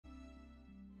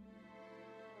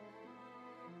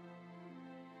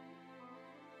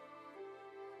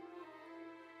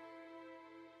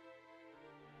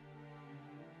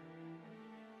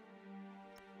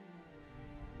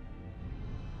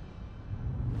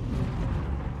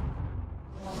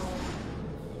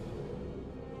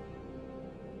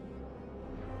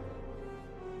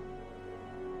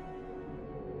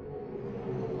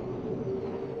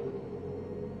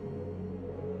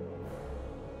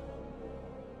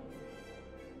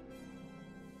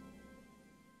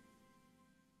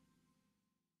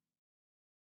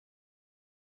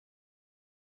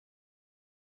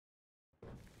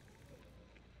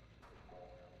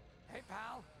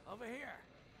over here.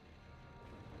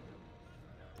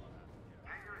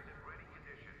 Hangar is in ready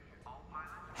condition. All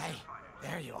pilots... Hey,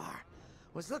 there you are.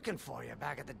 Was looking for you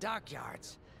back at the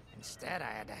dockyards. Instead,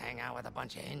 I had to hang out with a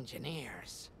bunch of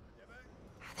engineers.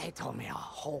 They told me a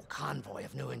whole convoy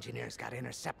of new engineers got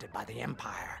intercepted by the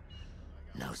Empire.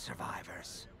 No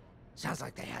survivors. Sounds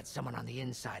like they had someone on the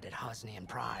inside at Hosnian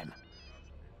Prime.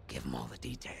 Give them all the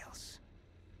details.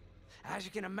 As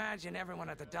you can imagine, everyone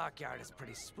at the dockyard is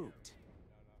pretty spooked.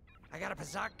 I got a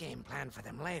Pazak game planned for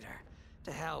them later,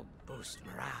 to help boost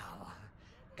morale.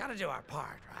 Gotta do our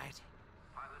part, right?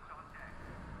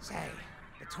 Say,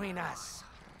 between us,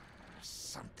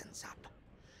 something's up.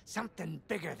 Something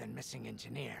bigger than missing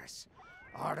engineers.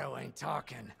 Ardo ain't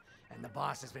talking, and the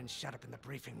boss has been shut up in the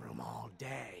briefing room all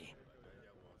day.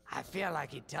 I feel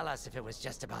like he'd tell us if it was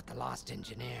just about the lost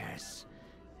engineers.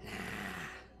 Nah,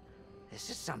 this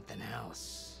is something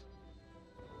else.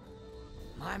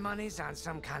 My money's on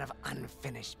some kind of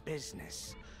unfinished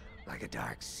business. Like a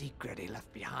dark secret he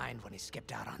left behind when he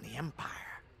skipped out on the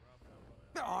Empire.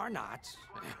 Or not.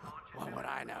 What would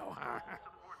I know, huh?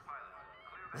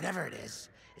 Whatever it is,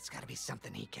 it's gotta be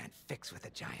something he can't fix with a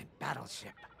giant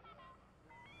battleship.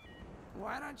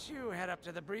 Why don't you head up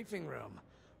to the briefing room?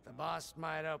 The boss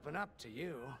might open up to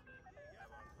you.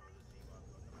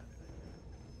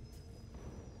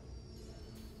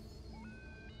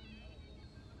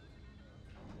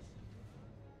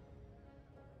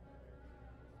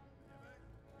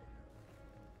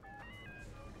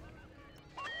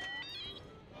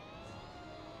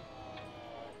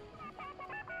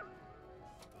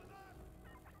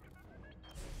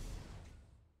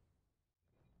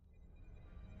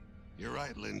 You're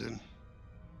right, Lyndon.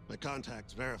 My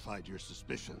contacts verified your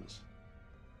suspicions.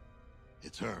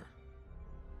 It's her.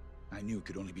 I knew it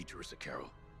could only be Teresa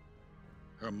Carroll.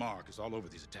 Her mark is all over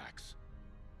these attacks.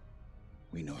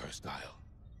 We know her style.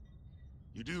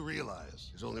 You do realize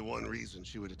there's only one reason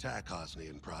she would attack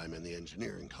Hosnian Prime and the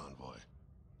engineering convoy.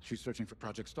 She's searching for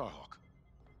Project Starhawk.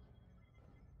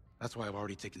 That's why I've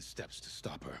already taken steps to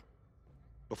stop her.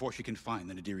 Before she can find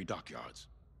the Nadiri dockyards.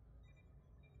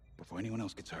 Before anyone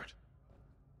else gets hurt.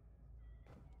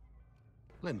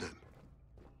 Lyndon.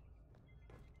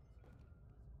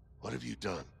 What have you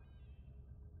done?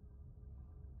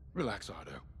 Relax,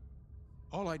 Ardo.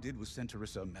 All I did was send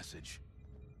Teresa a message.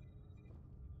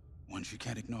 One she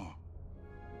can't ignore.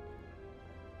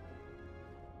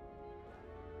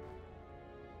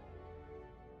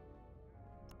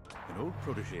 An old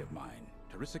protege of mine,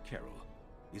 Teresa Carroll,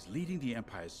 is leading the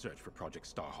Empire's search for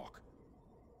Project Starhawk.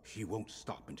 She won't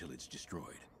stop until it's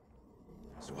destroyed.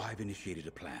 So I've initiated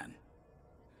a plan.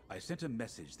 I sent a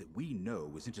message that we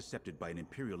know was intercepted by an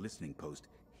Imperial listening post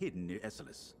hidden near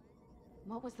Esselis.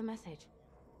 What was the message?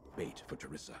 Bait for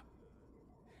Teresa.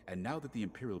 And now that the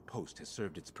Imperial post has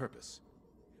served its purpose,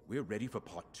 we're ready for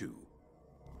Part 2.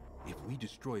 If we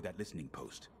destroy that listening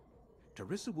post,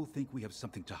 Teresa will think we have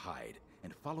something to hide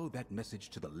and follow that message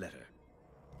to the letter.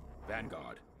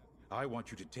 Vanguard, I want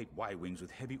you to take Y-Wings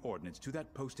with heavy ordnance to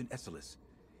that post in Esselis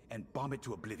and bomb it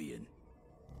to oblivion.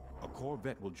 A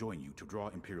Corvette will join you to draw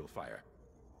Imperial fire.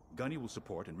 Gunny will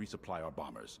support and resupply our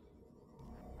bombers.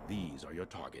 These are your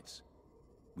targets.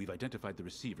 We've identified the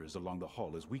receivers along the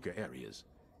hull as weaker areas.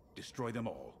 Destroy them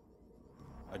all.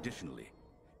 Additionally,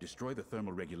 destroy the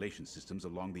thermal regulation systems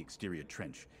along the exterior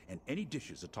trench and any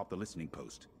dishes atop the listening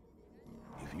post.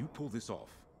 If you pull this off,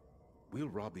 we'll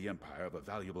rob the Empire of a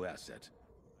valuable asset,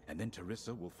 and then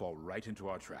Teresa will fall right into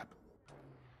our trap.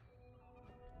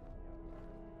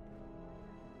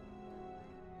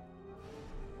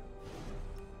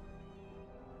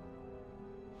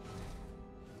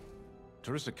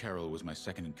 Teresa Carroll was my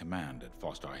second in command at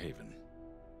Fostar Haven.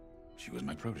 She was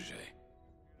my protege.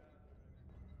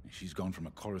 She's gone from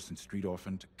a Coruscant street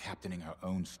orphan to captaining her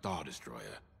own Star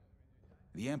Destroyer.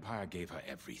 The Empire gave her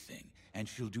everything, and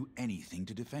she'll do anything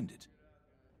to defend it.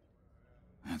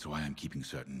 That's why I'm keeping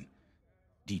certain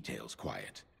details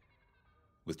quiet.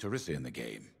 With Teresa in the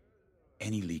game,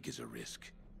 any leak is a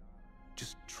risk.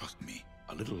 Just trust me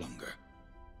a little longer.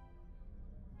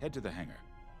 Head to the hangar.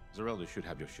 Zerelda should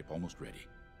have your ship almost ready.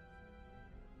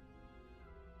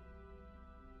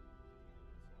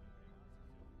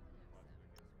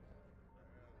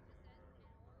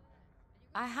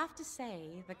 I have to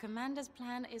say, the Commander's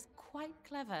plan is quite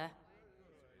clever.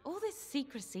 All this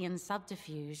secrecy and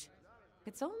subterfuge,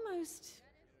 it's almost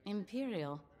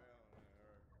Imperial.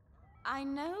 I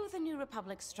know the New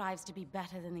Republic strives to be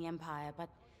better than the Empire, but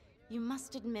you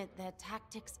must admit their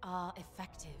tactics are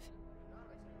effective.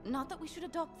 Not that we should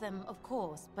adopt them, of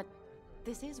course, but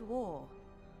this is war.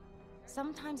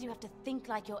 Sometimes you have to think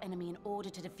like your enemy in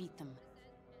order to defeat them.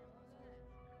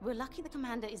 We're lucky the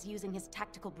commander is using his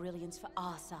tactical brilliance for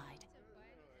our side.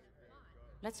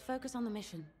 Let's focus on the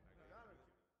mission.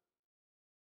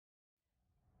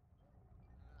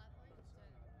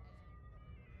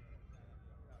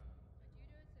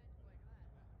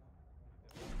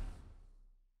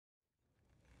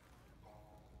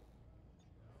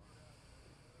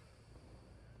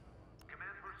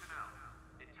 Command personnel,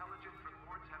 intelligence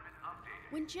reports have been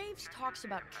updated. When Javes talks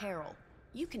about Carol,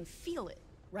 you can feel it,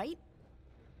 right?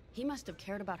 He must have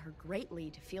cared about her greatly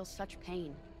to feel such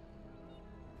pain.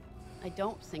 I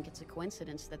don't think it's a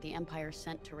coincidence that the Empire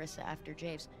sent Teresa after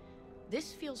Javes.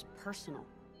 This feels personal.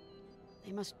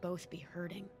 They must both be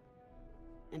hurting.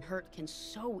 And hurt can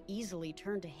so easily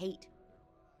turn to hate.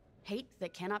 Hate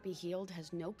that cannot be healed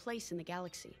has no place in the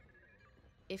galaxy.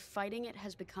 If fighting it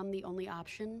has become the only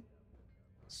option,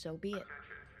 so be it.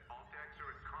 Attention, all decks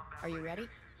are in combat. Are you ready?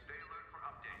 Stay alert for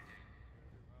updates.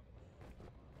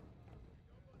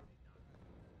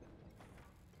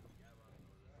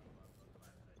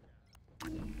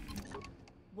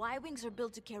 Y-Wings are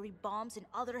built to carry bombs and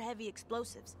other heavy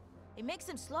explosives. It makes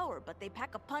them slower, but they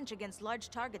pack a punch against large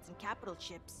targets and capital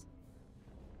ships.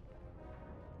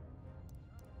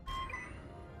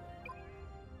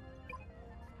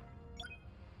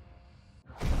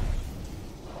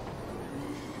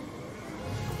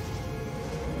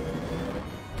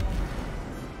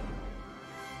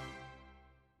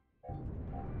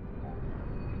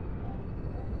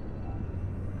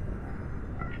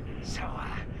 So,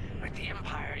 with the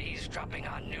Empire eavesdropping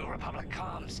on New Republic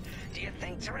comms, do you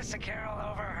think Teresa Carroll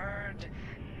overheard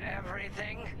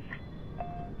everything?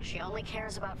 She only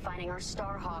cares about finding our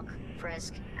Starhawk,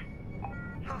 Frisk.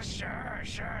 Oh, sure.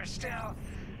 Still,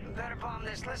 better bomb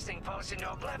this listening post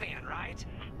into oblivion, right?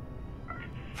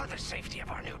 For the safety of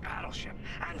our new battleship,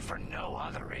 and for no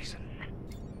other reason.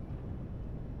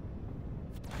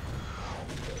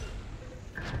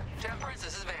 Temperance,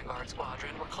 this is Vanguard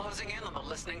Squadron. We're closing in on the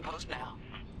listening post now.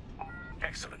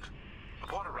 Excellent.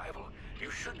 Upon arrival, you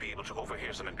should be able to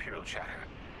overhear some Imperial chatter.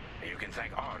 You can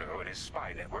thank Ardo and his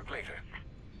spy network later.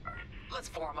 Let's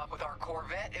form up with our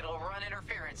Corvette. It'll run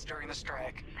interference during the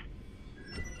strike.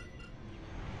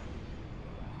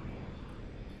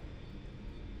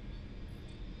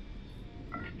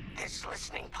 This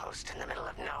listening post in the middle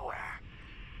of nowhere.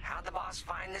 How'd the boss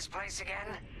find this place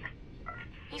again?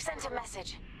 He sent a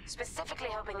message, specifically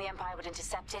hoping the Empire would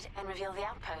intercept it and reveal the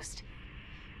outpost.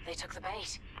 They took the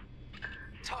bait.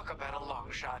 Talk about a long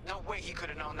shot. No way he could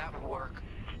have known that would work.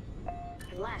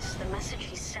 Unless the message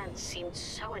he sent seemed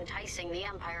so enticing, the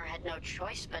Empire had no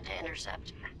choice but to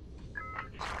intercept.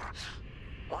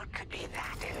 What could be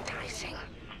that enticing?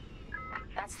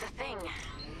 That's the thing.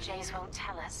 Jays won't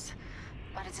tell us.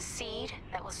 But it's a seed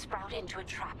that will sprout into a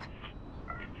trap.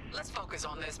 Let's focus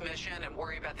on this mission and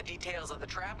worry about the details of the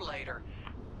trap later.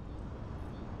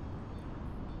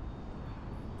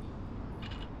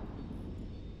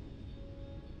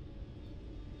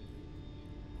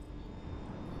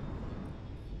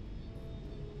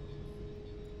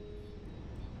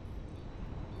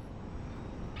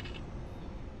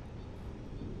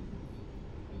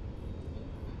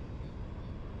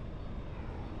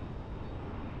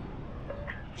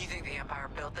 You think the Empire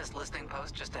built this listening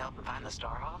post just to help them find the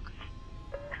Starhawk?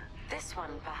 This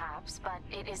one, perhaps, but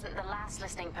it isn't the last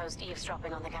listening post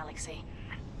eavesdropping on the galaxy.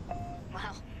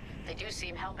 Well, they do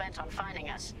seem hell-bent on finding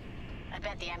us. I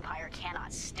bet the Empire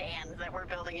cannot stand that we're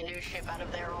building a new ship out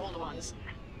of their old ones.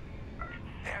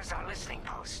 There's our listening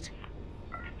post.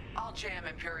 I'll jam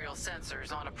Imperial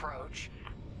sensors on approach.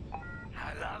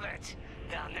 I love it.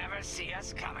 They'll never see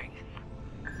us coming.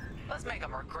 Let's make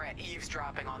them regret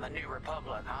eavesdropping on the New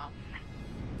Republic, huh?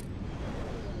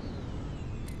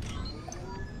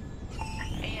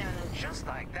 And just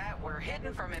like that, we're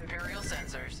hidden from Imperial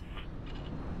sensors.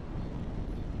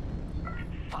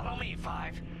 Follow me,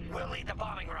 Five. We'll lead the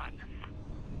bombing run.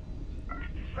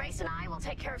 Grace and I will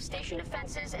take care of station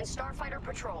defenses and starfighter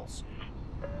patrols.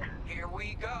 Here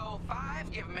we go.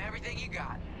 5, give them everything you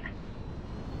got.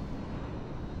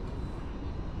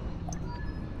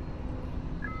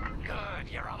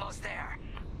 Good, you're almost there.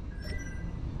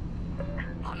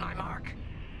 On my mark,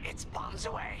 it's bombs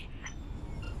away.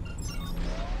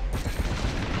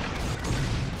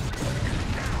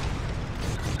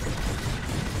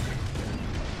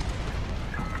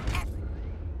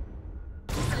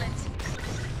 Excellent.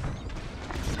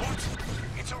 What?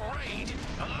 It's a raid!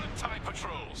 Alert TIE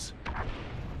patrols!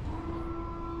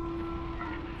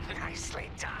 Nicely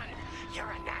done.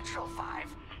 You're a natural,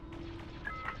 Five.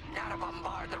 Now to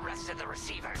bombard the rest of the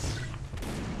receivers.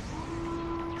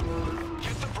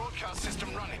 Get the broadcast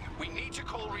system running. We need to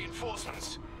call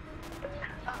reinforcements.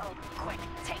 Uh-oh, quick,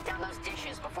 take down those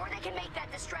dishes before they can make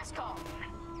that distress call.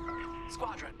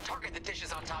 Squadron, target the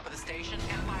dishes on top of the station.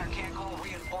 Empire can't call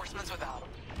reinforcements without them.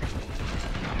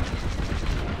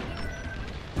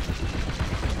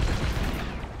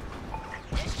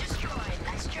 Dish destroyed.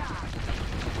 Nice job.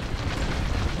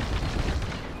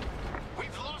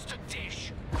 We've lost a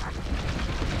dish.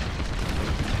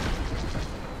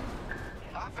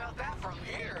 I felt that from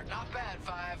here. Not bad,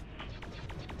 Five.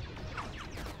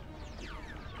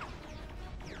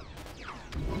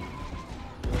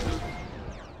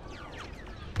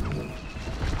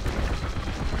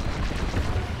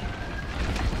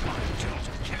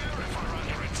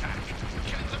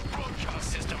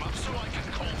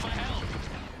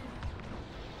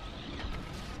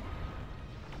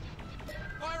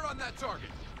 Target.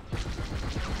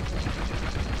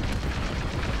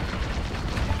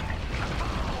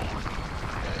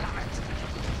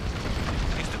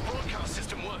 Is the broadcast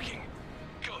system working?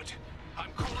 Good.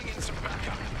 I'm calling in some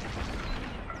backup.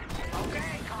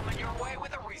 Okay, coming your way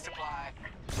with a resupply.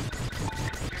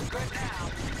 You're good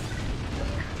now.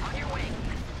 On your way.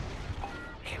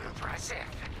 Impressive.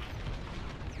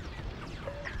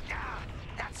 Ah,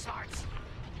 that's smart.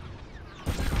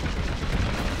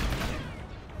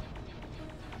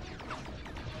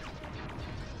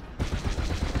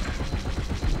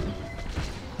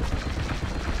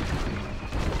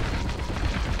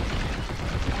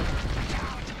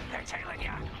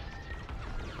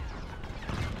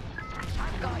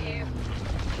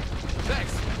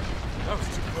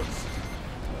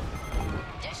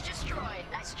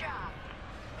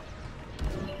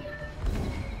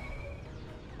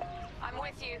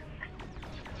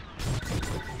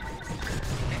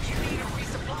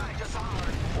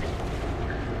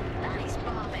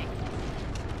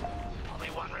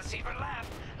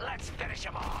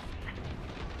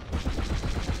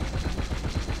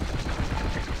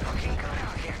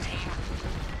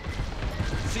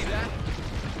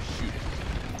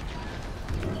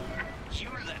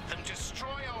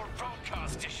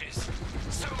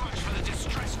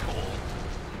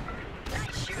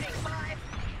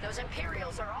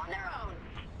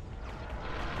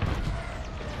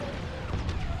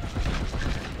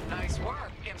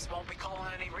 Won't be calling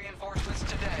any reinforcements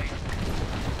today.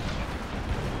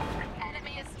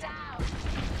 Enemy is down.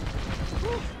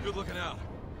 Whew, good looking out.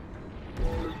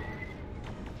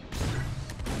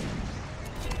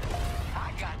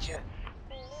 I got you.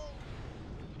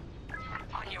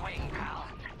 On your wing, pal.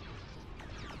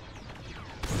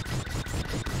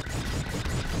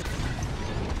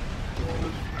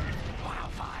 Wow,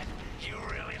 Five. You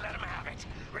really let him have it.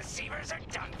 Receivers are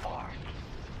done for.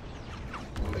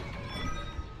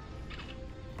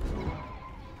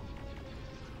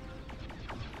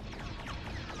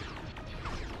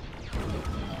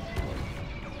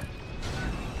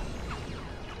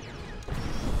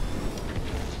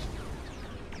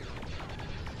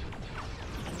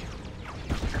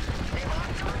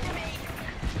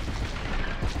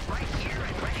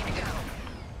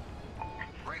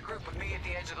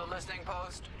 Listening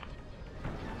post.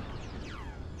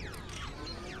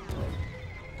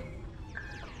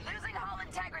 Losing hull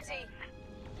integrity.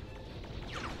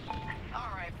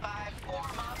 All right, Five,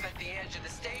 form up at the edge of the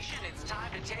station. It's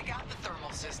time to take out the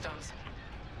thermal systems.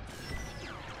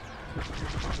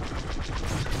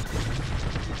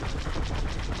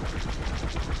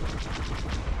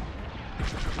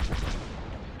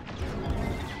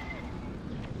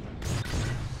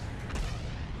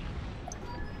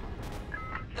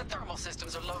 The thermal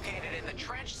systems are located in the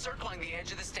trench circling the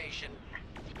edge of the station.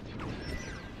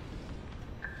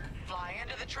 Fly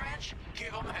into the trench,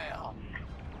 give them hell.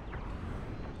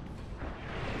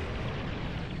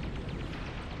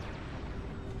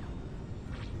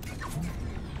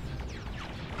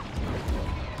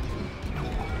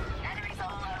 Enemies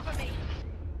all over me.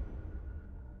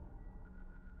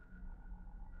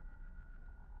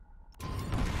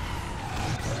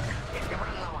 If you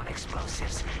run low on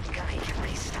explosives, Gunny can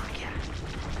restock you.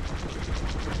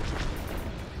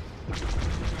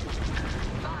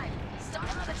 5,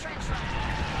 start on the trench run.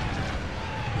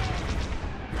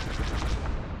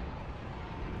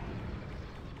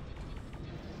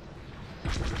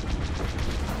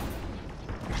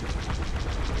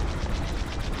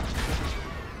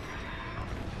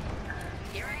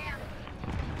 Here I am.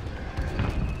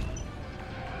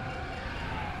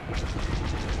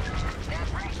 They're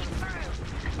breaking through.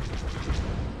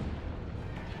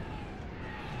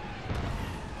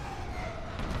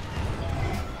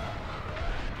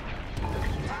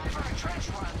 Time for a trench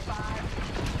run, Five.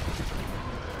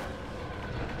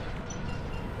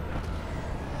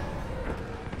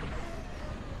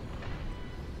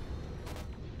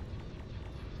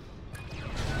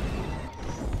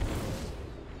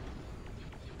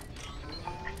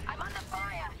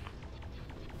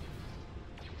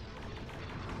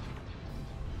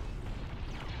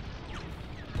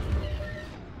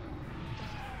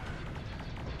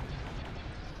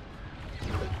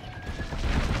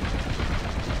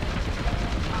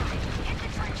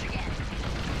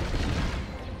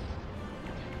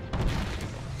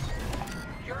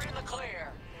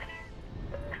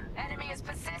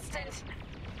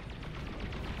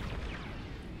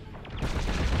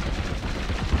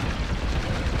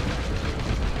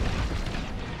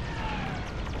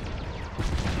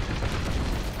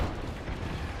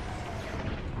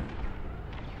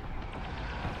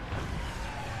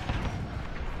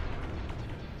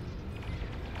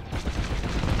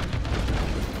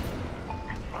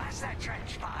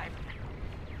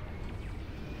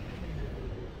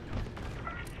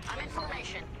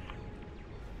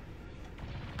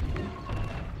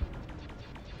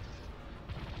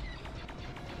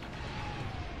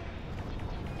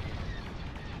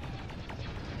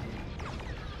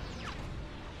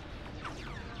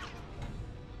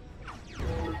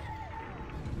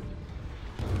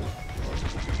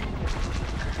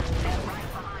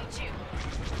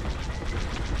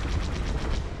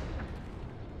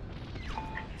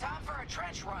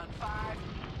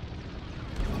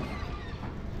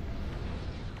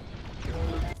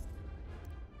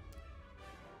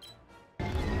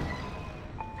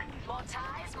 More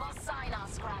ties, more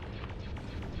sign-off scrap.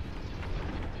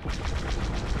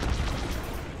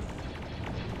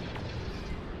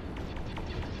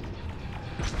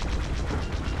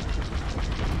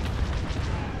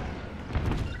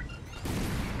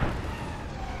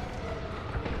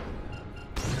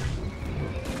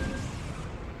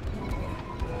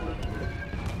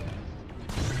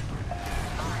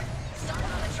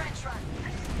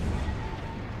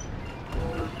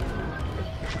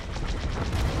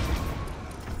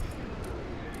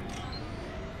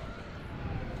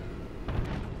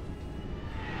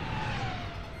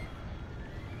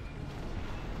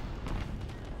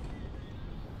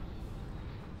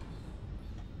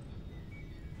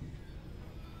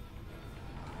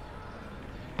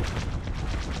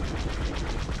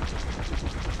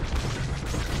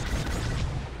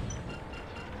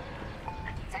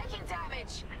 Taking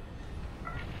damage.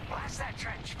 Blast that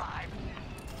trench, 5.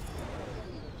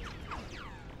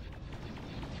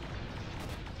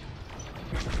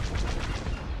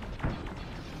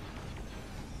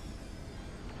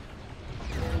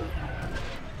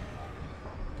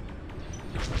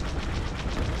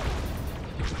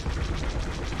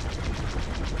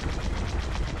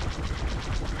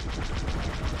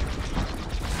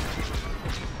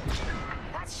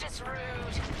 That's just rude.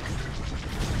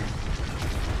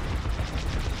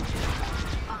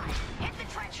 5. Hit the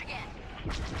trench again.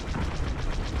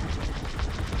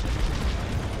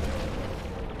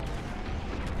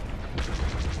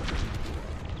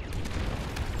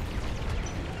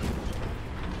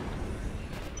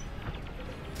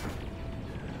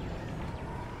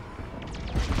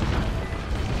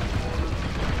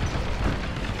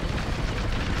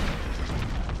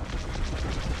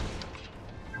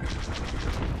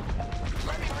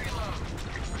 Let me reload.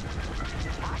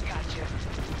 I got you.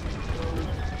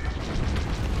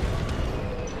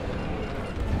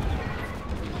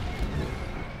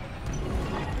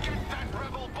 Get that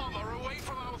rebel bomber away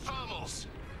from our thermals.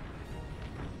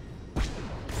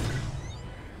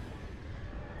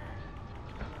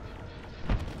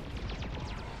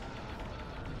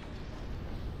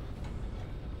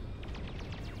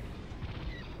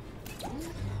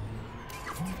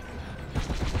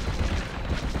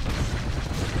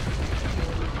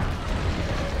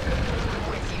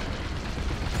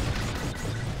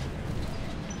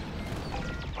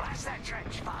 Blast that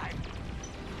trench, 5.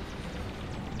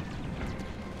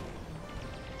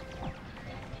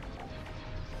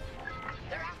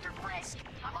 They're after Frisk.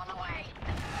 I'm on the way.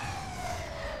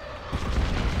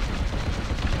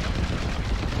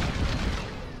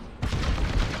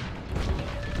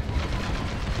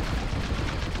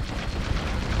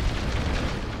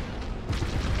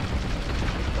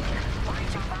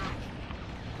 Watch your back.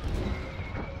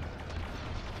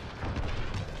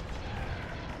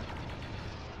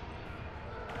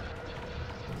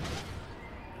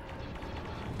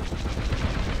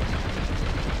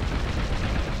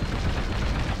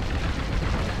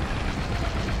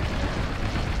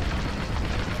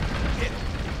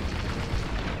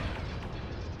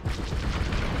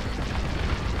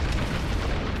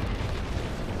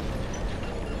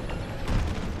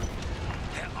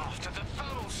 They're after the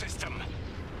thermal system.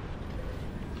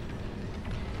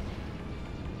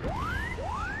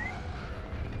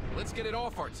 Let's get it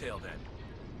off our tail then.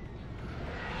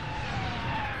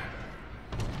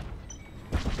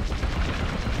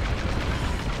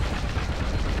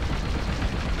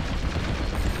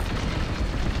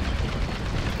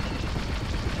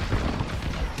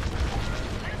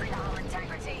 Losing all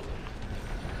integrity.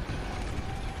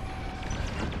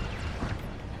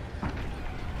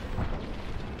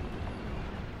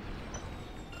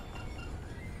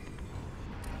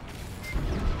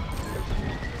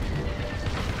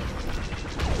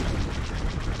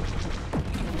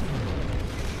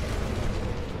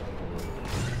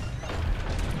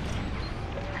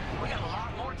 We got a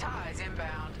lot more ties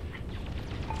inbound.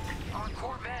 Our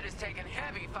Corvette is taking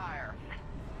heavy fire.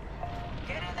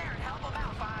 Get in there and help them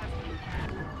out, 5.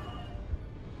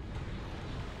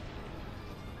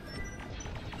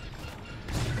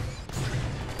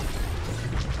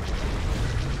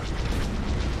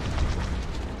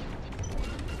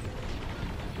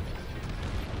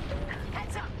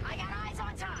 Heads up. I got eyes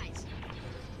on ties.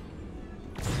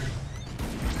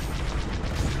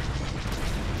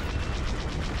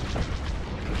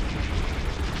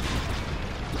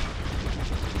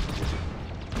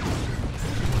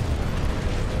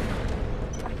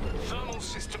 Thermal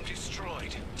system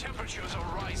destroyed. Temperatures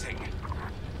are rising.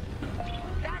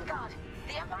 Vanguard,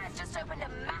 the Empire's just opened a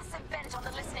massive vent on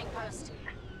the listening post.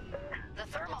 The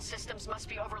thermal systems must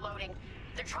be overloading.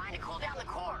 They're trying to cool down the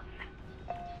core.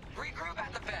 Regroup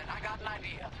at the vent. I got an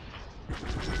idea.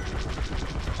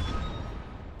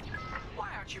 Why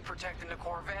aren't you protecting the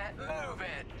Corvette? Move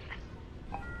it!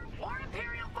 More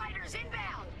Imperial fighters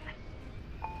inbound!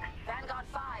 Vanguard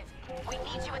 5, we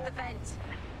need you at the vent.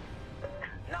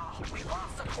 No, we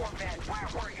lost the Corvette. Where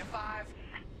were you, 5?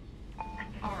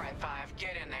 All right, 5,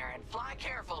 get in there and fly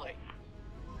carefully.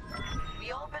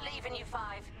 We all believe in you,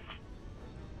 5.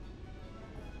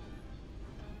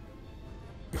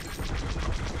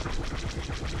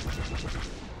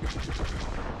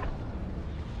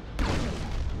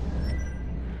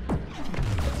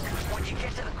 When you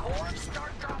get to the core,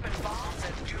 start dropping bombs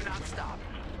and do not stop.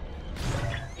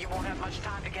 You won't have much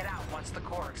time to get out once the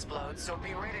core explodes, so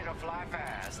be ready to fly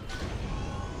fast.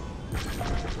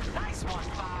 Nice one,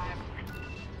 5.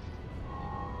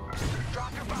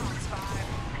 Drop your bombs, 5.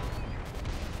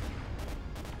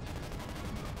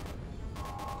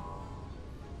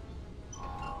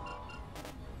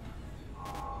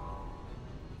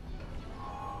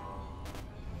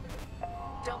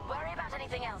 Don't worry about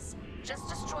anything else. Just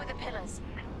destroy the pillars.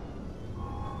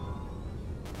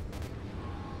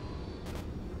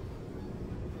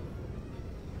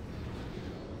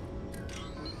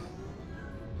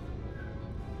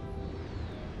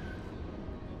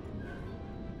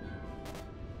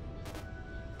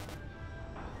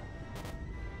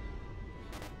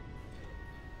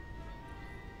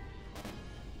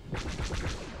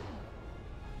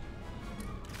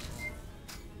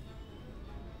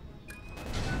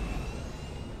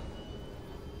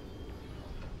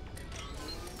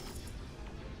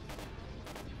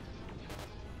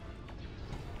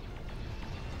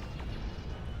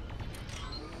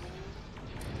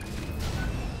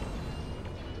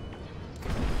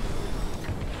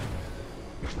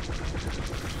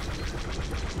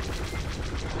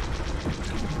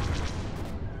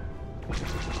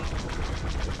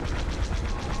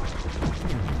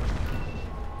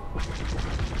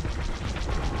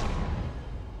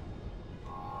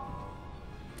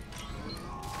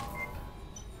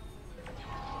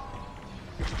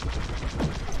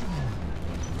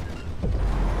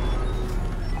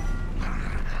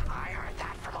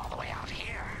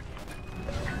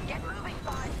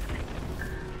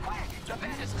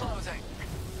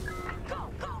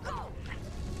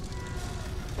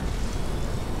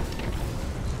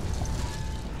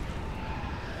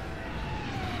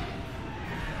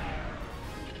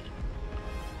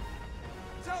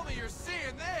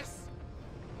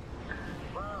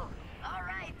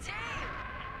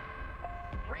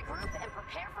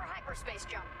 Hyperspace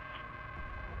jump.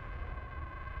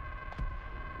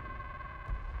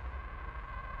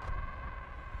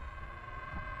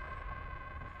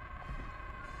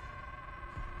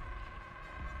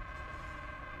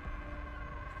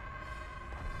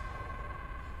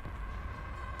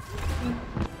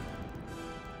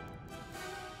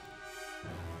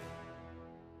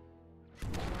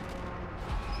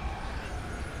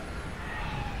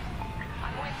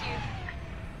 I'm with you.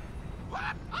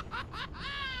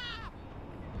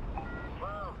 Woo!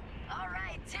 All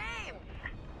right, team!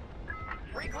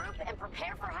 Regroup and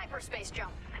prepare for hyperspace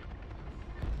jump.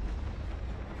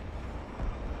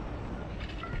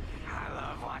 I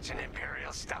love watching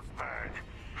Imperial stuff burn.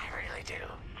 I really do.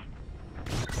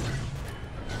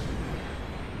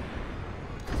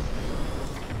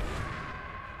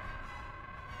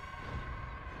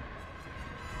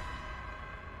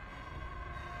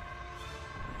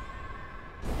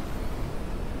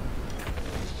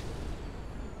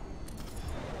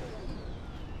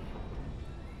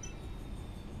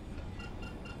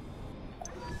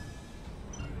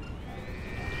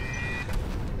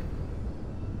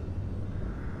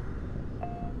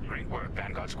 Great work,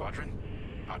 Vanguard Squadron.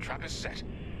 Our trap is set.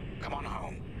 Come on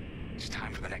home. It's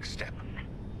time for the next step.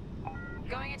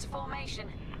 Going into formation.